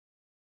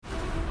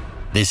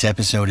This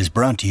episode is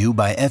brought to you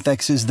by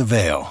FX's The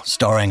Veil,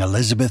 starring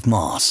Elizabeth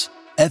Moss.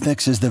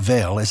 FX's The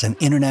Veil is an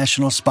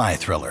international spy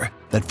thriller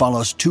that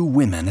follows two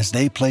women as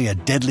they play a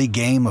deadly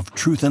game of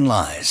truth and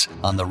lies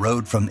on the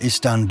road from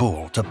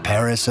Istanbul to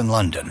Paris and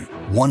London.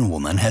 One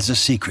woman has a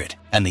secret,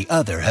 and the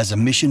other has a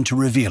mission to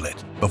reveal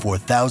it before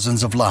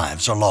thousands of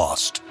lives are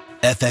lost.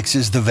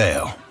 FX's The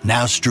Veil,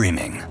 now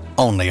streaming,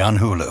 only on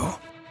Hulu.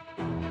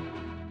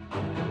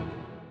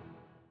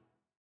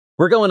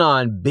 We're going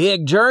on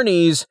big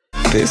journeys.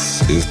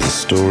 This is the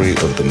story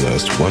of the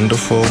most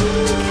wonderful,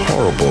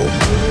 horrible,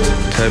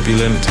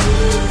 turbulent,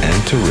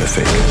 and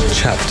terrific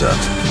chapter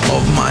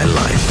of my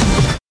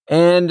life.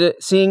 And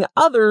seeing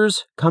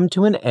others come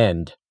to an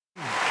end.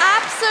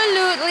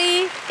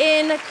 Absolutely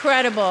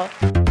incredible.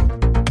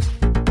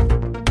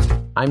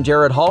 I'm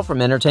Jared Hall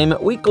from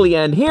Entertainment Weekly,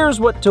 and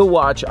here's what to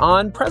watch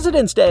on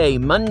President's Day,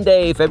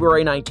 Monday,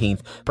 February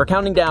 19th. We're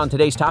counting down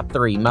today's top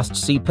 3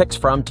 must-see picks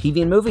from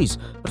TV and movies.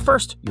 But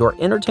first, your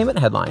entertainment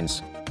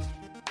headlines.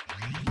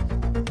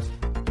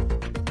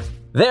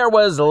 There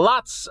was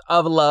lots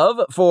of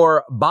love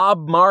for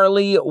Bob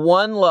Marley,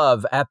 One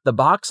Love at the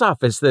box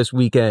office this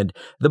weekend.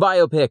 The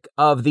biopic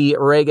of the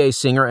reggae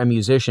singer and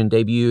musician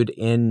debuted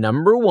in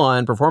number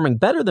 1, performing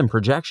better than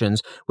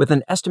projections with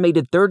an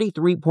estimated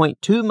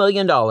 $33.2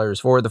 million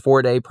for the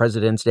 4-day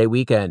President's Day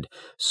weekend.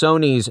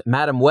 Sony's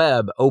Madam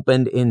Web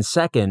opened in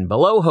second,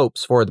 below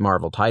hopes for the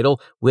Marvel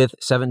title, with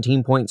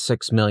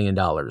 $17.6 million.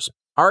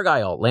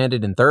 Argyle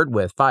landed in third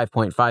with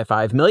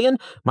 $5.55 million.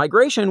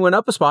 Migration went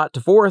up a spot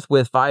to fourth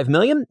with $5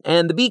 million.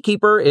 And The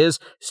Beekeeper is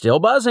still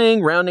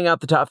buzzing, rounding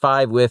out the top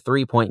 5 with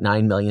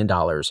 $3.9 million.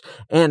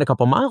 And a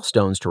couple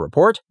milestones to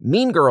report.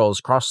 Mean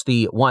Girls crossed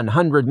the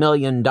 $100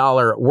 million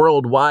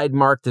worldwide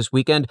mark this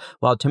weekend,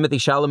 while Timothée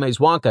Chalamet's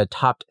Wonka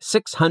topped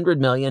 $600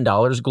 million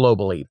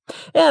globally.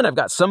 And I've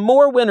got some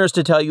more winners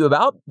to tell you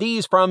about.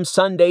 These from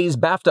Sunday's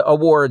BAFTA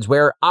Awards,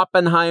 where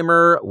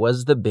Oppenheimer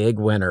was the big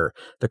winner.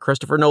 The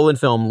Christopher Nolan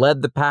film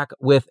led the pack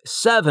with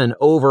 7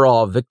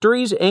 overall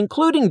victories,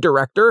 including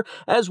director,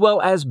 as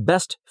well as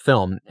best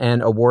film,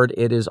 an award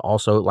it is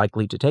also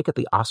likely to take at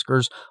the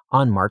Oscars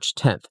on March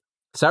 10th.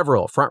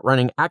 Several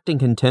front-running acting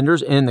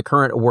contenders in the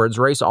current awards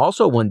race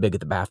also won big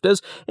at the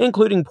BAFTAs,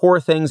 including Poor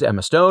Things'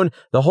 Emma Stone,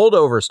 The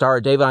Holdover star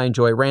Davine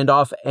Joy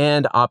Randolph,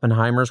 and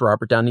Oppenheimer's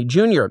Robert Downey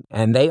Jr.,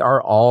 and they are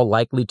all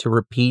likely to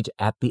repeat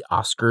at the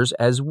Oscars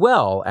as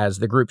well, as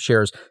the group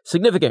shares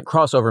significant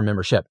crossover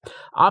membership.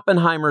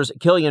 Oppenheimer's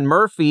Cillian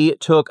Murphy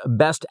took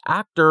Best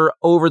Actor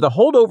over The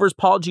Holdover's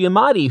Paul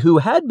Giamatti, who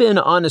had been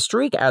on a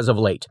streak as of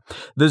late.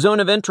 The Zone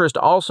of Interest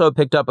also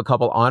picked up a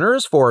couple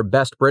honors for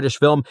Best British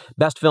Film,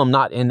 Best Film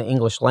Not in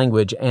English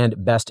Language,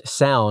 and Best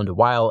Sound,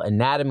 while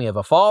Anatomy of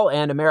a Fall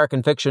and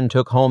American Fiction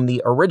took home the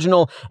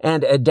original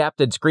and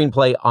adapted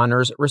screenplay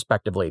honors,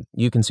 respectively.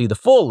 You can see the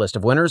full list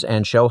of winners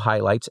and show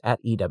highlights at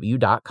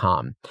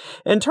EW.com.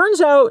 And turns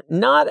out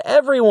not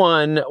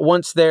everyone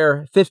wants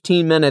their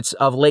 15 minutes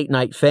of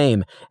late-night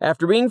fame.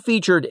 After being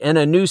featured in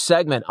a new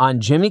segment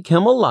on Jimmy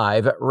Kimmel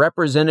Live,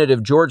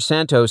 Representative George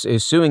Santos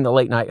is suing the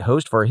late-night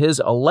host for his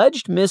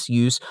alleged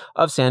misuse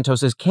of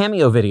Santos's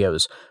cameo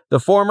videos. The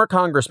former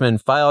congressman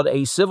filed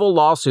a civil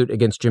lawsuit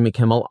against Jimmy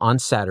Kimmel on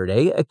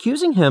Saturday,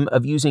 accusing him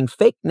of using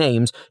fake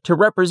names to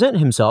represent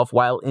himself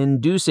while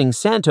inducing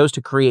Santos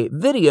to create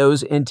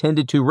videos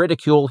intended to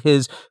ridicule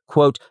his,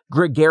 quote,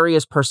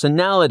 gregarious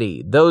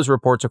personality. Those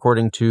reports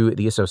according to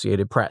the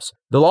Associated Press.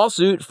 The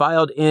lawsuit,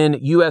 filed in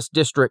U.S.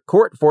 District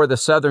Court for the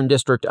Southern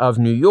District of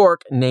New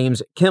York,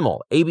 names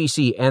Kimmel,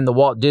 ABC, and the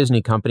Walt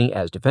Disney Company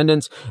as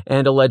defendants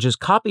and alleges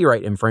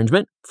copyright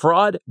infringement,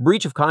 fraud,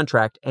 breach of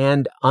contract,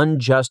 and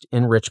unjust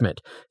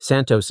enrichment.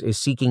 Santos is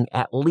seeking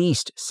at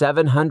least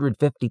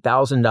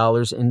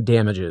 $750,000 in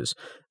damages.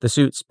 The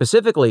suit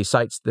specifically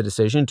cites the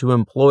decision to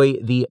employ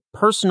the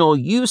personal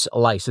use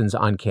license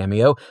on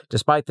Cameo,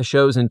 despite the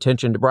show's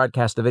intention to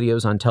broadcast the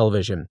videos on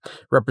television.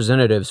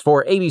 Representatives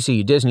for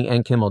ABC, Disney,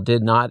 and Kimmel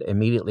did not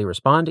immediately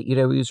respond to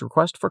EW's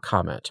request for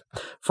comment.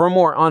 For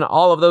more on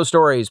all of those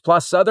stories,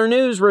 plus other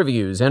news,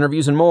 reviews,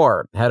 interviews, and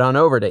more, head on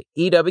over to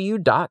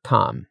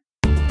EW.com.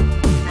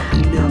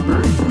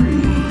 Number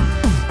 3.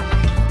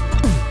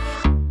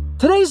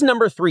 Today's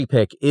number 3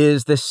 pick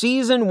is the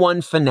season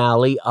 1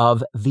 finale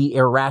of The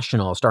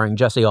Irrational, starring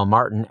Jesse L.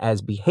 Martin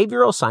as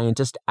behavioral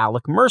scientist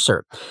Alec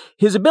Mercer.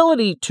 His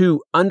ability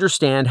to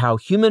understand how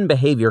human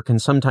behavior can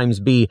sometimes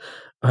be,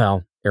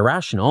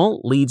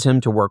 irrational leads him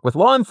to work with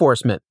law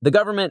enforcement, the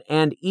government,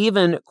 and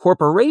even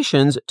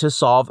corporations to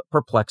solve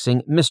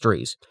perplexing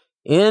mysteries.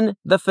 In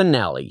the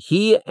finale,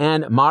 he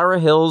and Mara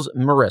Hill's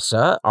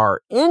Marissa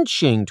are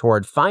inching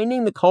toward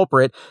finding the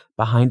culprit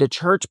behind a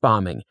church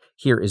bombing.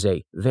 Here is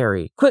a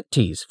very quick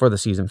tease for the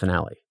season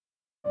finale.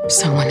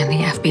 Someone in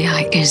the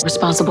FBI is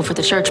responsible for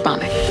the church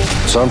bombing.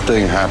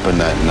 Something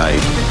happened that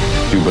night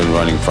you've been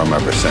running from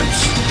ever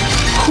since.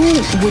 Who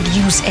would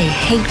use a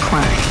hate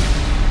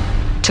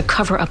crime to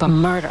cover up a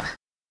murder?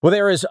 Well,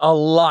 there is a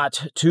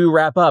lot to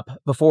wrap up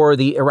before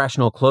The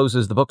Irrational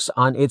closes the books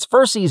on its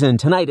first season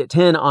tonight at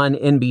 10 on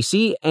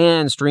NBC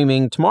and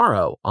streaming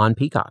tomorrow on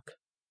Peacock.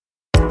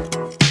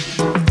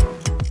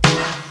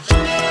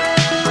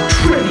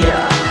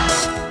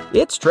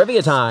 It's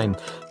trivia time.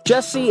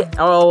 Jesse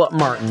L.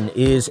 Martin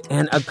is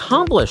an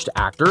accomplished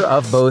actor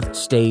of both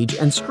stage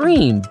and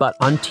screen, but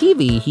on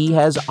TV, he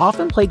has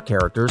often played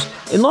characters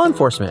in law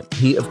enforcement.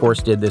 He, of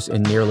course, did this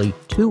in nearly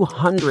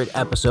 200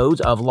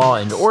 episodes of Law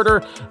and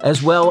Order,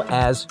 as well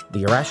as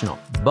The Irrational.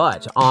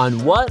 But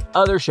on what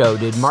other show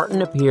did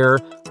Martin appear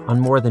on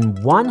more than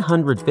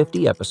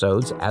 150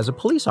 episodes as a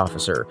police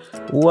officer?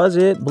 Was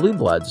it Blue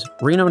Bloods,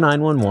 Reno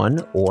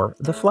 911, or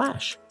The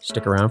Flash?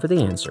 Stick around for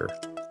the answer.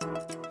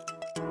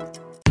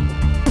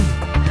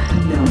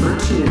 Number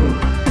 2.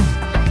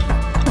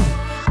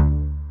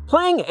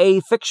 Playing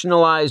a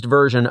fictionalized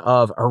version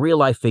of a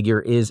real-life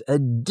figure is a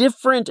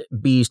different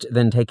beast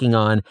than taking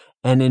on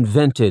an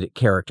invented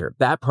character.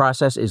 That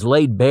process is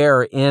laid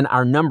bare in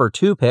our number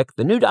 2 pick,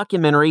 the new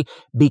documentary,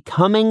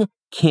 Becoming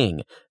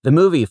King. The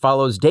movie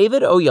follows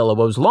David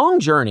Oyelowo's long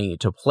journey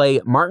to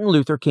play Martin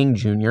Luther King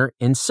Jr.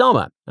 in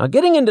Selma. Now,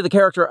 getting into the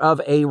character of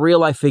a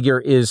real-life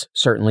figure is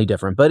certainly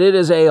different, but it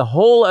is a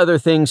whole other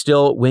thing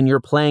still when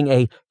you're playing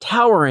a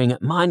towering,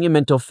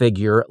 monumental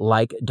figure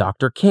like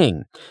Dr.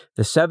 King.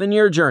 The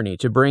 7-year journey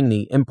to bring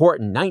the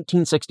important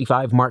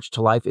 1965 march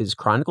to life is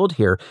chronicled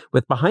here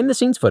with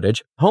behind-the-scenes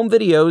footage, home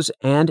videos,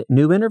 and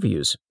new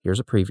interviews. Here's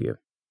a preview.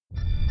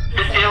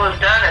 This deal is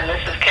done, and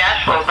this is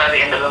cash flow by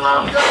the end of the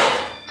month.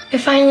 You're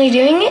finally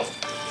doing it?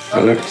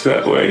 It looks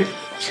that way.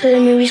 So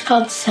the movie's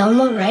called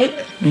Selma, right?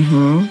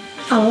 Mm-hmm.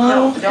 How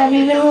long have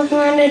you been working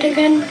on it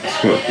again?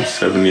 What,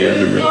 7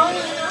 years ago?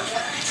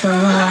 It's a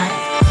lot.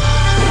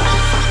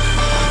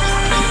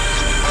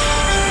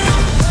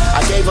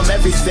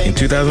 In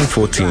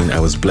 2014, I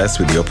was blessed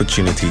with the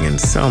opportunity in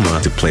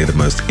Selma to play the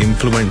most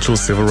influential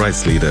civil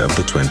rights leader of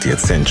the 20th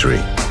century,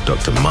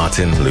 Dr.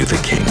 Martin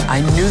Luther King.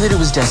 I knew that it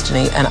was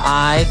destiny, and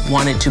I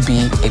wanted to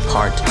be a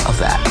part of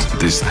that.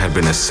 This had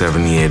been a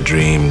 7-year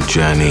dream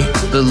journey.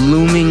 The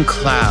looming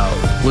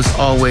cloud was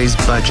always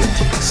budget.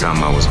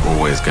 Selma was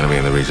always going to be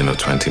in the region of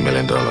 $20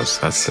 million.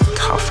 That's a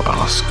tough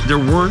ask. There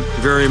weren't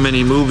very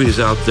many movies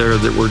out there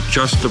that were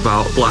just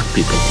about black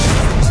people.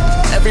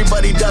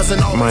 Everybody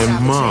doesn't always. My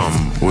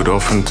mom would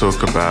often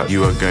talk about,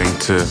 you are going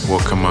to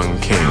walk among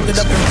kings.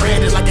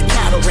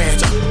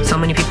 So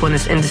many people in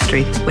this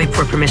industry wait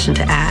for permission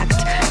to act,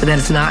 but that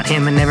is not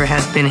him and never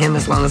has been him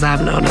as long as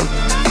I've known him.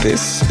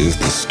 This is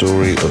the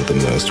story of the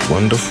most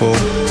wonderful,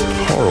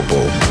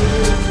 horrible,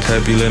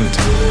 turbulent,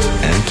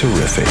 and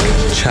terrific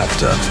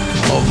chapter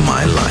of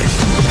my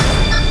life.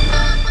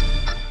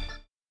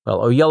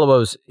 Well,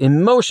 Oyelowo's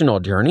emotional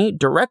journey,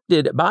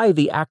 directed by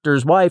the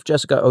actor's wife,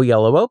 Jessica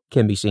Oyelowo,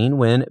 can be seen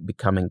when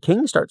Becoming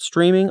King starts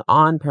streaming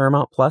on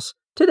Paramount Plus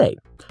today.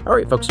 All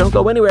right, folks, don't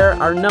go anywhere.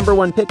 Our number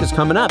 1 pick is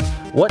coming up.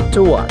 What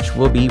to watch?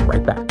 We'll be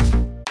right back.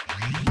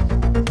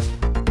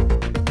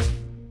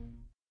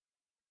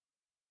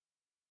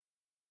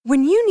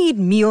 When you need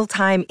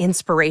mealtime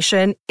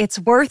inspiration, it's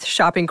worth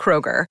shopping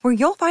Kroger, where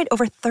you'll find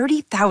over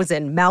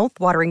 30,000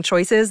 mouth-watering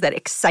choices that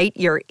excite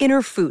your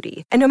inner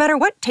foodie. And no matter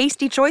what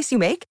tasty choice you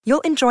make,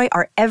 you'll enjoy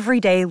our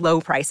everyday low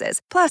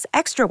prices, plus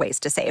extra ways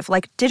to save,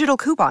 like digital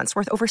coupons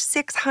worth over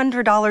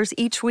 $600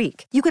 each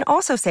week. You can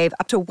also save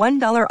up to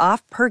 $1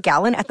 off per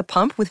gallon at the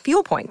pump with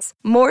fuel points.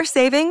 More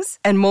savings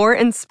and more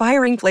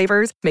inspiring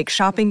flavors make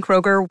shopping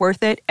Kroger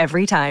worth it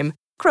every time.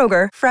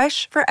 Kroger,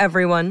 fresh for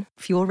everyone.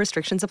 Fuel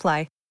restrictions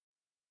apply.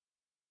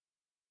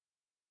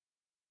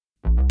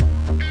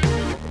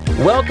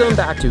 Welcome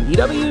back to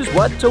EW's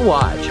What to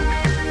Watch.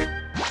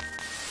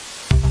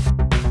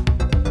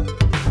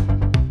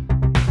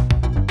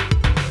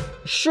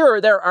 Sure,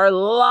 there are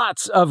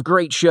lots of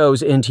great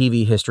shows in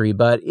TV history,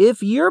 but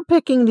if you're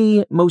picking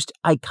the most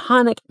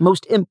iconic,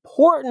 most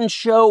important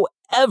show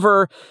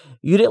ever,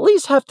 you'd at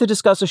least have to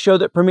discuss a show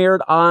that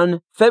premiered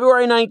on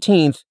February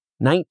 19th,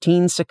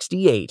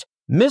 1968.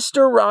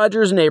 Mr.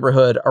 Rogers'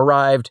 Neighborhood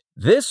arrived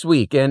this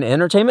week in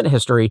entertainment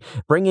history,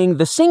 bringing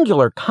the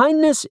singular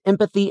kindness,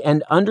 empathy,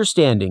 and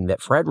understanding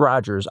that Fred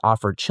Rogers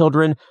offered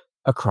children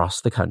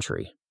across the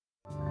country.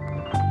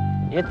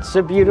 It's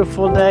a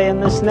beautiful day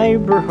in this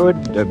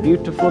neighborhood, a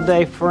beautiful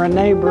day for a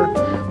neighbor.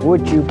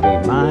 Would you be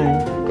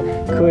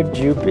mine? Could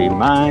you be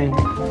mine?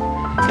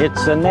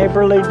 It's a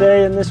neighborly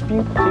day in this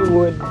beauty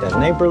wood, a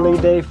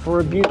neighborly day for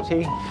a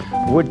beauty.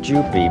 Would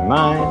you be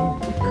mine?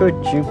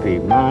 Could you be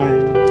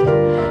mine?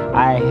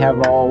 I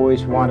have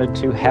always wanted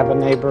to have a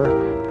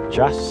neighbor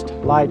just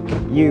like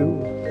you.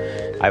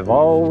 I've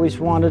always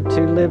wanted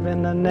to live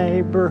in a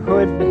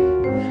neighborhood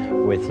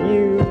with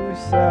you.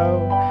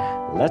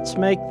 So let's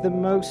make the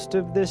most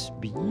of this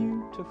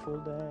beautiful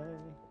day.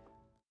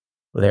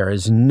 There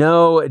is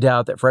no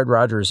doubt that Fred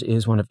Rogers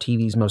is one of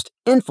TV's most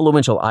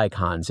influential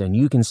icons, and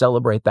you can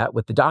celebrate that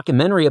with the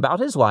documentary about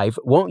his life,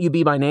 Won't You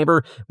Be My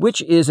Neighbor,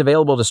 which is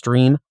available to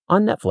stream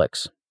on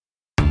Netflix.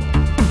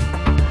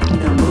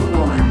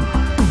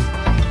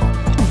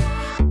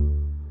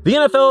 The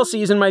NFL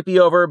season might be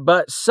over,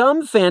 but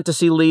some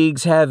fantasy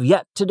leagues have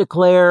yet to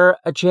declare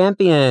a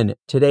champion.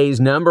 Today's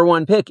number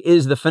 1 pick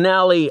is the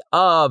finale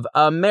of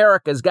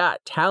America's Got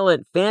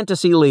Talent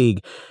Fantasy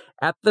League.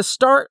 At the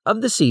start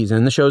of the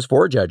season, the show's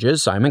 4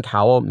 judges, Simon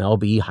Cowell, Mel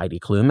B, Heidi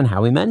Klum, and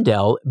Howie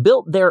Mandel,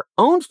 built their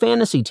own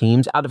fantasy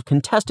teams out of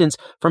contestants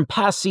from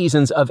past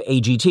seasons of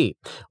AGT.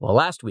 Well,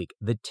 last week,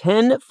 the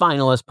 10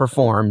 finalists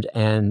performed,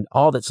 and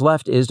all that's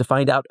left is to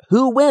find out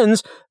who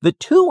wins the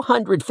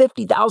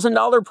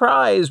 $250,000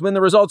 prize when the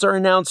results are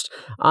announced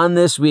on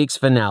this week's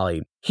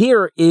finale.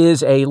 Here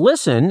is a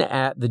listen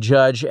at the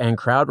judge and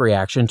crowd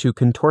reaction to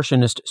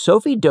contortionist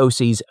Sophie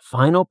Dossey's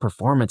final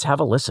performance. Have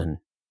a listen.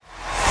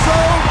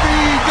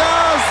 Sophie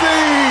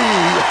Dossey!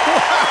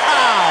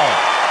 Wow!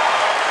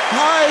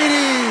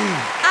 Heidi!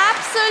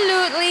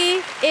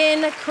 Absolutely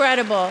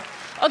incredible.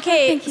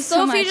 Okay,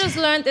 Sophie just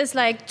learned this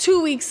like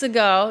 2 weeks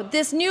ago.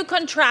 This new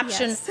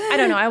contraption, yes. I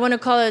don't know, I want to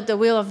call it the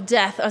Wheel of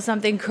Death or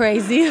something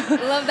crazy.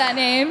 Love that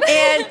name.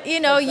 And,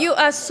 you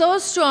are so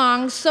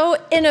strong, so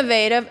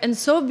innovative, and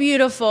so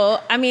beautiful.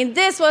 I mean,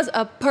 this was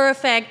a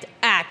perfect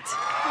act.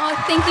 Oh,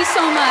 thank you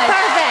so much.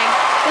 Perfect.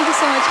 Thank you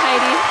so much,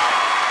 Heidi.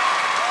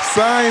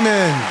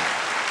 Simon.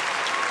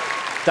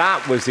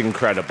 That was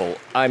incredible.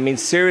 I mean,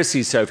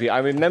 seriously, Sophie, I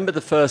remember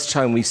the first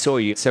time we saw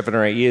you 7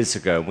 or 8 years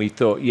ago, and we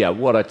thought, yeah,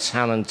 what a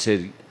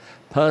talented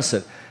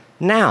person.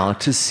 Now,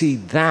 to see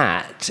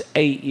that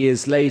 8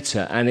 years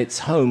later, and it's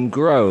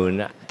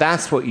homegrown,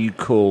 that's what you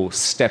call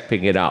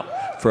stepping it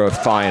up for a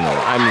final.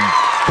 I mean,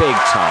 big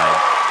time.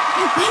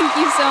 Thank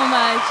you so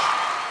much.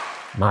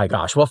 My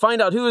gosh, we'll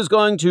find out who is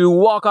going to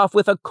walk off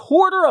with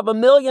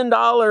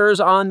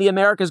 $250,000 on the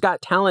America's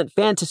Got Talent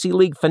Fantasy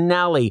League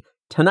finale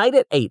tonight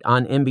at 8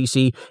 on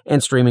NBC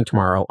and streaming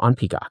tomorrow on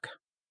Peacock.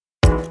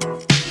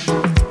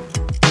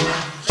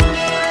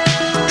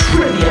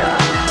 Trivia.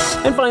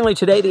 And finally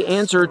today, the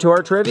answer to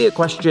our trivia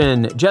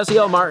question. Jesse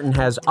L. Martin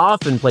has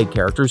often played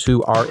characters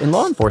who are in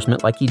law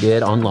enforcement, like he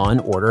did on Law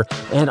 & Order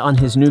and on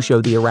his new show,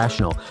 The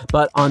Irrational.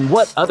 But on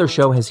what other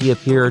show has he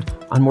appeared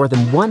on more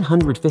than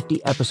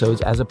 150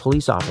 episodes as a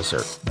police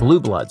officer? Blue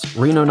Bloods,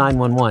 Reno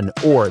 911,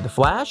 or The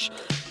Flash?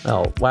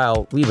 Well,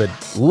 while we would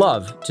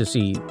love to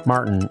see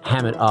Martin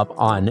ham it up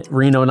on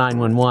Reno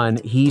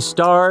 911, he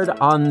starred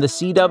on the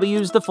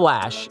CW's The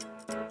Flash.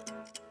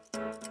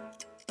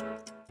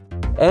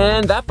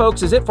 And that,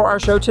 folks, is it for our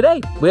show today.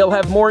 We'll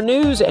have more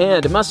news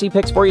and must-see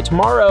picks for you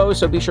tomorrow,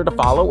 so be sure to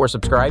follow or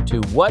subscribe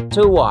to What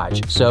to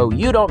Watch so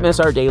you don't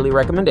miss our daily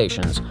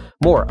recommendations,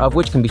 more of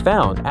which can be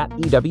found at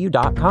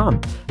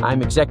EW.com.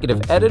 I'm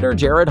Executive Editor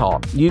Jared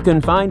Hall. You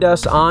can find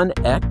us on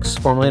X,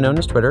 formerly known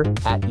as Twitter,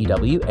 at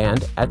EW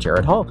and at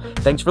Jared Hall.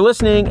 Thanks for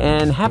listening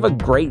and have a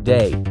great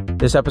day.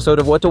 This episode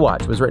of What to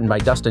Watch was written by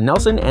Dustin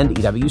Nelson and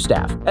EW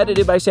staff,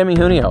 edited by Sammy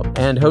Junio,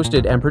 and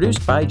hosted and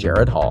produced by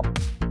Jared Hall.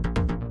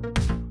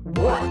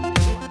 What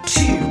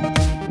to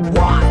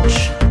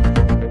watch?